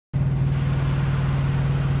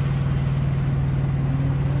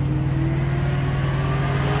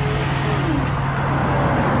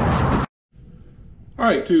All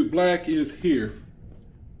right, dude, Black is here.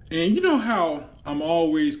 And you know how I'm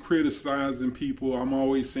always criticizing people. I'm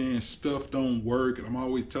always saying stuff don't work. And I'm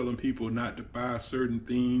always telling people not to buy certain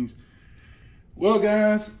things. Well,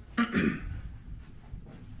 guys,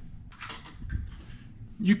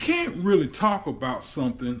 you can't really talk about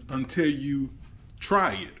something until you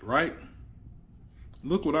try it, right?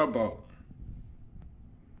 Look what I bought.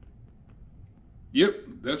 Yep,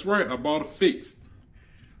 that's right. I bought a fix.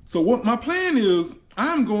 So what my plan is,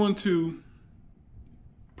 I'm going to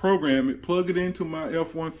program it, plug it into my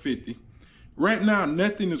F-150. Right now,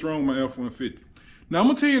 nothing is wrong with my F-150. Now, I'm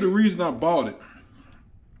going to tell you the reason I bought it.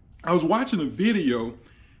 I was watching a video,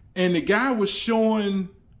 and the guy was showing,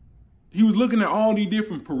 he was looking at all the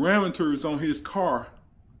different parameters on his car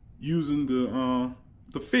using the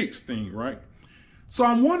fix thing, right? So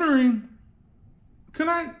I'm wondering, could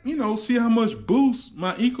I, see how much boost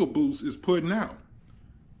my EcoBoost is putting out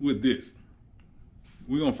with this?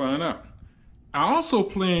 We're going to find out. I also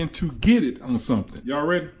plan to get it on something. Y'all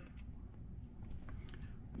ready?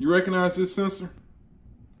 You recognize this sensor?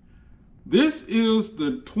 This is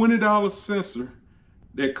the $20 sensor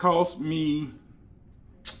that cost me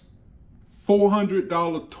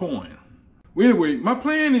 $400 towing. Well, anyway, my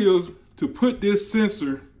plan is to put this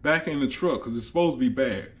sensor back in the truck because it's supposed to be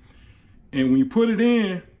bad. And when you put it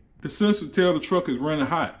in, the sensor tells the truck is running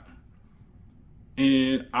hot.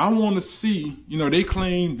 And I want to see, they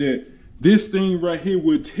claim that this thing right here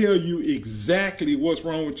will tell you exactly what's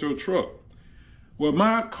wrong with your truck. Well,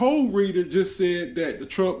 my code reader just said that the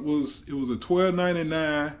truck it was a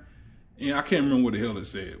 $12.99, and I can't remember what the hell it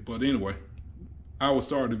said. But anyway, I will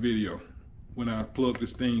start the video when I plug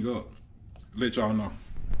this thing up. Let y'all know.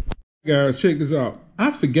 Guys, check this out.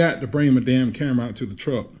 I forgot to bring my damn camera out to the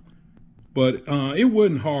truck, but it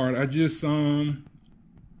wasn't hard. I just I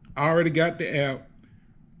already got the app,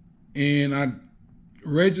 and I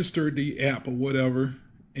registered the app or whatever,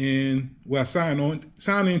 and I signed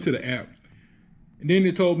into the app, and then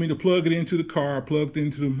it told me to plug it into the car. I plugged it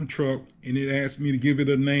into my truck, and it asked me to give it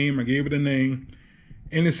a name. I gave it a name,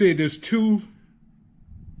 and it said there's two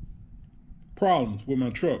problems with my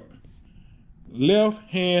truck: left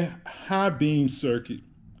hand high beam circuit,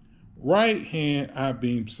 right hand high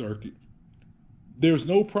beam circuit. There's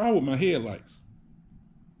no problem with my headlights.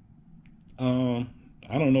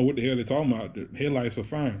 I don't know what the hell they're talking about. The headlights are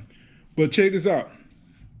fine. But check this out.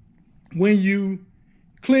 When you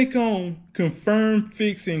click on confirm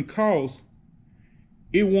fix and cost,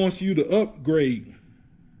 it wants you to upgrade.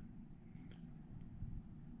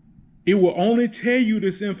 It will only tell you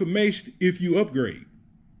this information if you upgrade.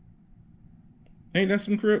 Ain't that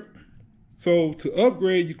some crap? So to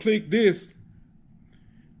upgrade, you click this.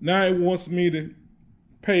 Now it wants me to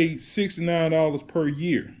pay $69 per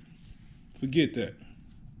year. Forget that.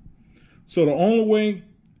 So the only way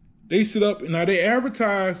they set up, now they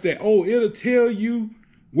advertise that, oh, it'll tell you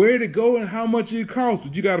where to go and how much it costs,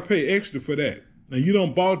 but you got to pay extra for that. Now you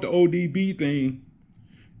don't bought the ODB thing.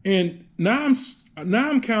 And now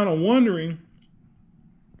I'm kind of wondering,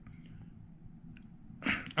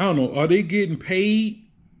 I don't know, are they getting paid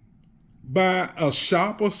by a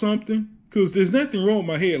shop or something? Because there's nothing wrong with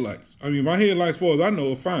my headlights. I mean, my headlights, as far as I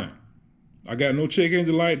know, are fine. I got no check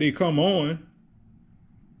engine light, they come on.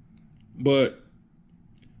 But,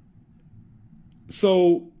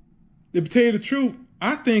 so, to tell you the truth,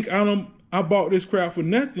 I think I bought this crap for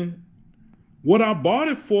nothing. What I bought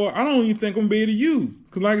it for, I don't even think I'm gonna be able to use.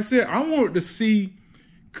 Because like I said, I wanted to see,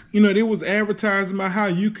 they was advertising about how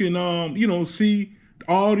you can, see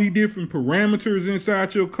all these different parameters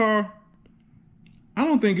inside your car. I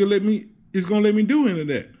don't think it's gonna let me do any of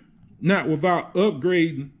that. Not without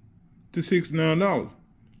upgrading to $69.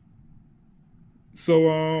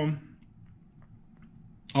 So,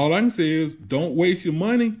 all I can say is don't waste your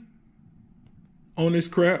money on this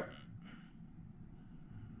crap.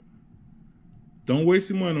 Don't waste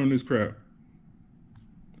your money on this crap.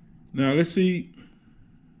 Now let's see.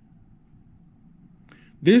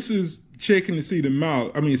 This is checking to see the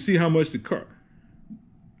mileage. See how much the car,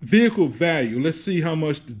 vehicle value. Let's see how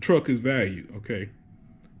much the truck is valued. Okay.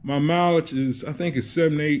 My mileage is, I think it's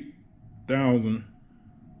 78,000.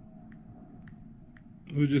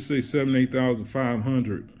 We'll just say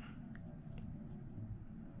 78,500.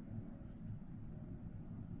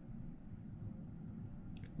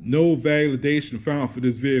 No validation found for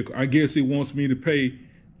this vehicle. I guess it wants me to pay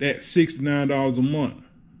that $69 a month.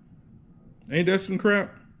 Ain't that some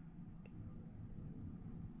crap?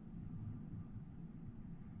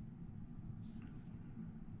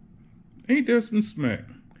 Ain't that some smack?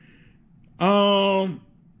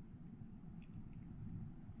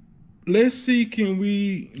 Let's see, can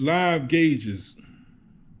we live gauges?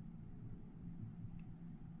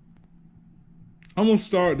 I'm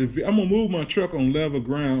gonna move my truck on level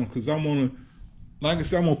ground because I'm gonna, like I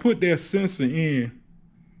said, I'm gonna put that sensor in,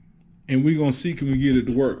 and we're gonna see can we get it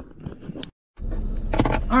to work.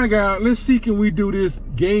 All right, guys, let's see can we do this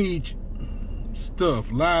gauge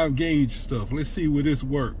stuff, live gauge stuff. Let's see will this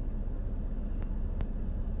work.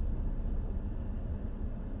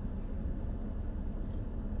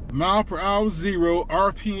 Mile per hour 0,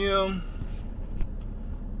 RPM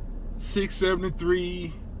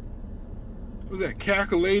 673. What was that?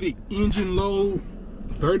 Calculated engine load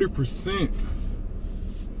 30%.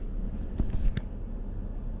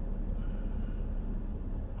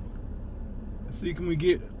 Let's see can we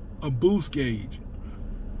get a boost gauge.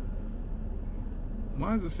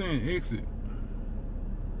 Why is it saying exit?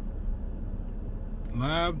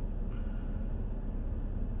 Live.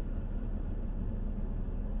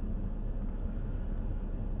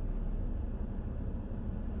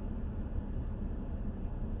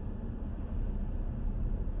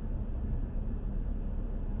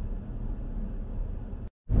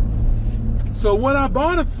 So what I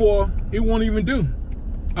bought it for, it won't even do.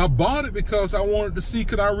 I bought it because I wanted to see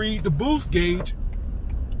could I read the boost gauge,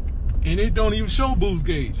 and it don't even show boost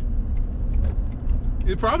gauge.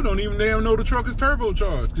 It probably don't even damn know the truck is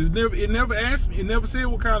turbocharged because it never asked me. It never said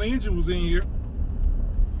what kind of engine was in here.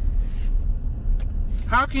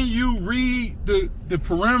 How can you read the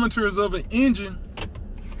parameters of an engine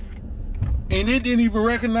and it didn't even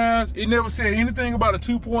recognize? It never said anything about a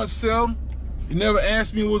 2.7. It never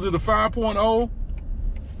asked me was it a 5.0.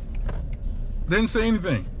 Didn't say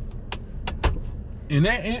anything. And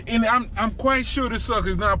I'm quite sure this sucker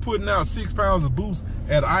is not putting out 6 pounds of boost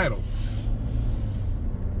at idle.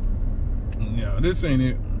 Yeah, this ain't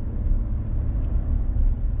it.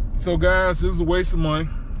 So guys, this is a waste of money.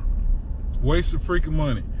 Waste of freaking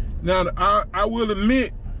money. Now I will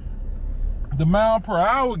admit the mile per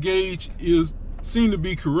hour gauge seem to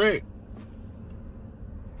be correct.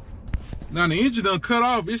 Now the engine done cut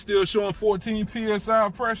off, it's still showing 14 PSI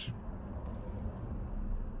pressure.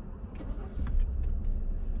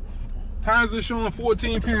 How is it showing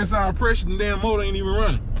 14 PSI pressure and the damn motor ain't even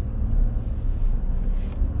running?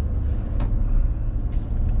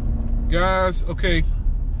 Guys, okay,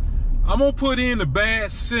 I'm gonna put in the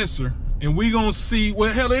bad sensor and we gonna see,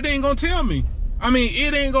 well, hell, it ain't gonna tell me. I mean,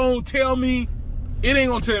 it ain't gonna tell me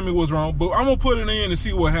what's wrong, but I'm gonna put it in and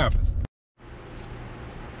see what happens.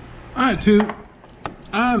 All right, too,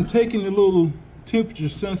 I'm taking the little temperature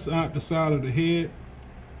sensor out the side of the head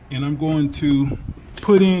and I'm going to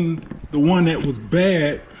put in the one that was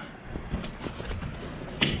bad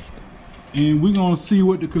and we're gonna see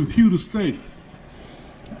what the computer say.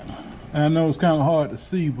 I know it's kind of hard to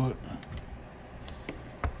see, but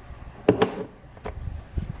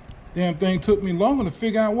damn thing took me longer to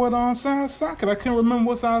figure out what size socket. I can't remember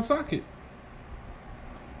what size socket.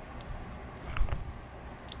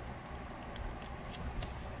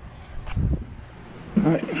 All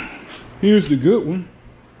right, here's the good one.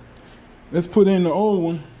 Let's put in the old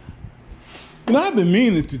one. And I've been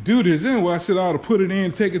meaning to do this anyway. I said I ought to put it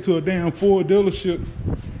in, take it to a damn Ford dealership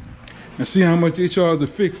and see how much they charge to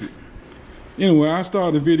fix it. Anyway, I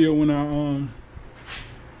started the video when I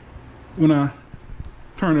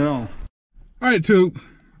turn it on. All right, too.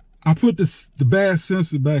 I put the bad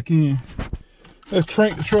sensor back in. Let's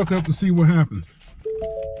crank the truck up and see what happens.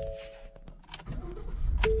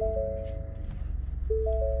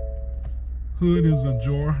 Hood is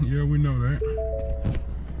ajar. Yeah, we know that.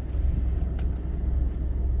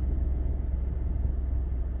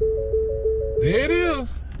 There it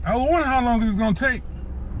is. I was wondering how long it was gonna take.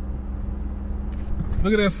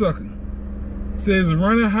 Look at that sucker. Says it's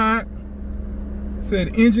running hot.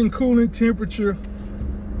 Said engine coolant temperature.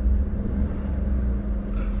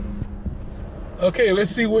 Okay,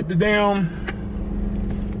 let's see what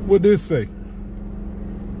what this say.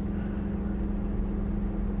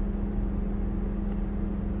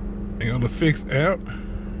 I got the fix app.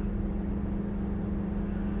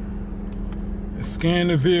 Scan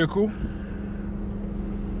the vehicle.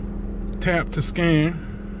 Tap to scan.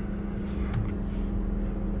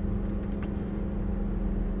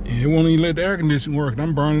 It won't even let the air conditioning work.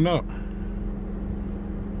 I'm burning up.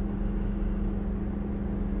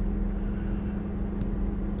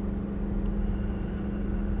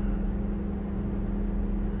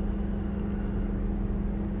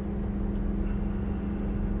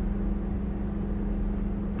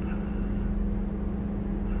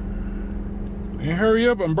 And hurry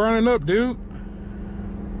up, I'm burning up, dude.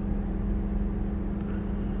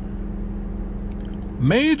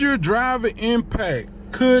 Major driver impact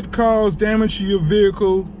could cause damage to your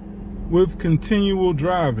vehicle with continual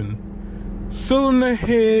driving. Cylinder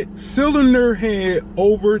head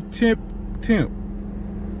over temp.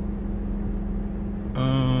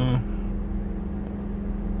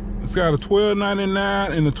 It's got a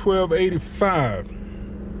 $12.99 and a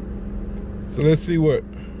 $12.85. So let's see what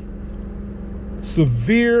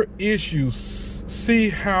severe issues. See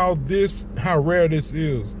how rare this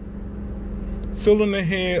is. Cylinder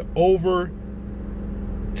head over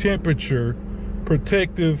temperature,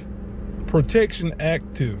 protection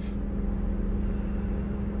active.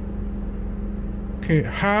 Okay,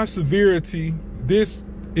 high severity. This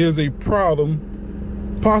is a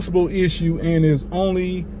possible issue, and is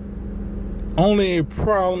only a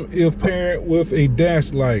problem if paired with a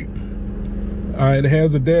dash light. All right, it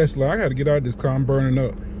has a dash light. I got to get out of this car. I'm burning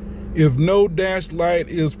up. If no dash light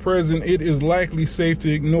is present, it is likely safe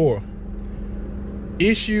to ignore.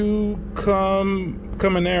 Issue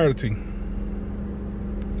commonality.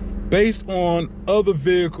 Based on other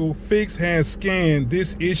vehicle Fix has scanned,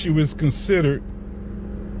 this issue is considered.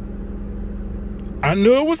 I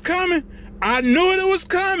knew it was coming. I knew it was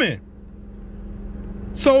coming.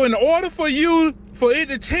 So in order for it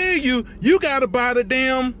to tell you, you gotta buy the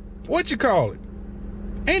damn, what you call it?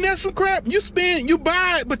 Ain't that some crap? You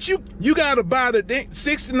buy it, but you gotta buy the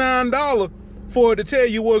 $69 for it to tell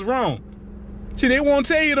you what's wrong. See, they won't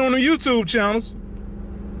tell you it on the YouTube channels.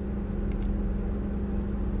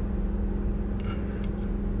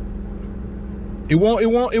 It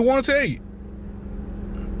won't tell you.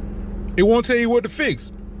 It won't tell you what to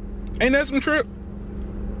fix. Ain't that some trip?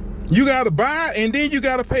 You gotta buy, and then you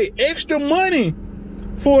gotta pay extra money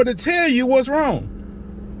for it to tell you what's wrong.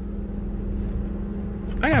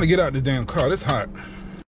 I gotta get out this damn car. It's hot.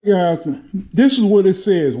 Guys, this is what it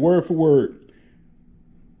says, word for word.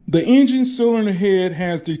 The engine cylinder head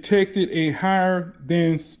has detected a higher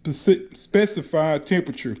than specified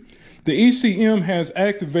temperature. The ECM has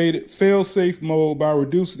activated fail-safe mode by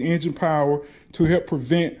reducing engine power to help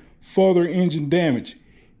prevent further engine damage.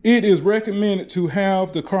 It is recommended to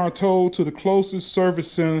have the car towed to the closest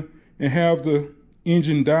service center and have the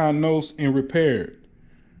engine diagnosed and repaired.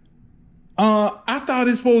 I thought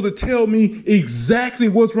it's supposed to tell me exactly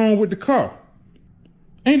what's wrong with the car.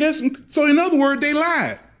 Ain't that some, so in other words, they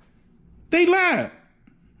lied. They lied.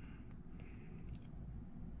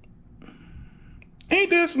 Ain't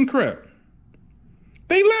that some crap?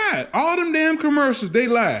 They lied. All them damn commercials, they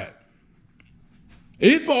lied.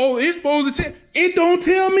 It's supposed to tell, it don't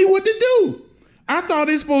tell me what to do. I thought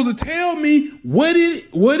it's supposed to tell me what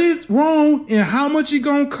is wrong and how much it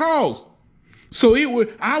gonna cost. So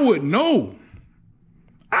I would know.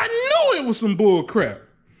 I knew it was some bull crap.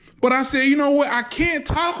 But I said, you know what? I can't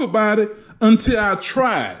talk about it until I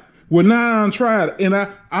try it. Well, now I tried it, and I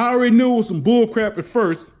already knew it was some bull crap at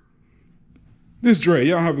first. This Dre,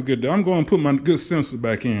 y'all have a good day. I'm going to put my good sensor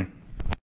back in.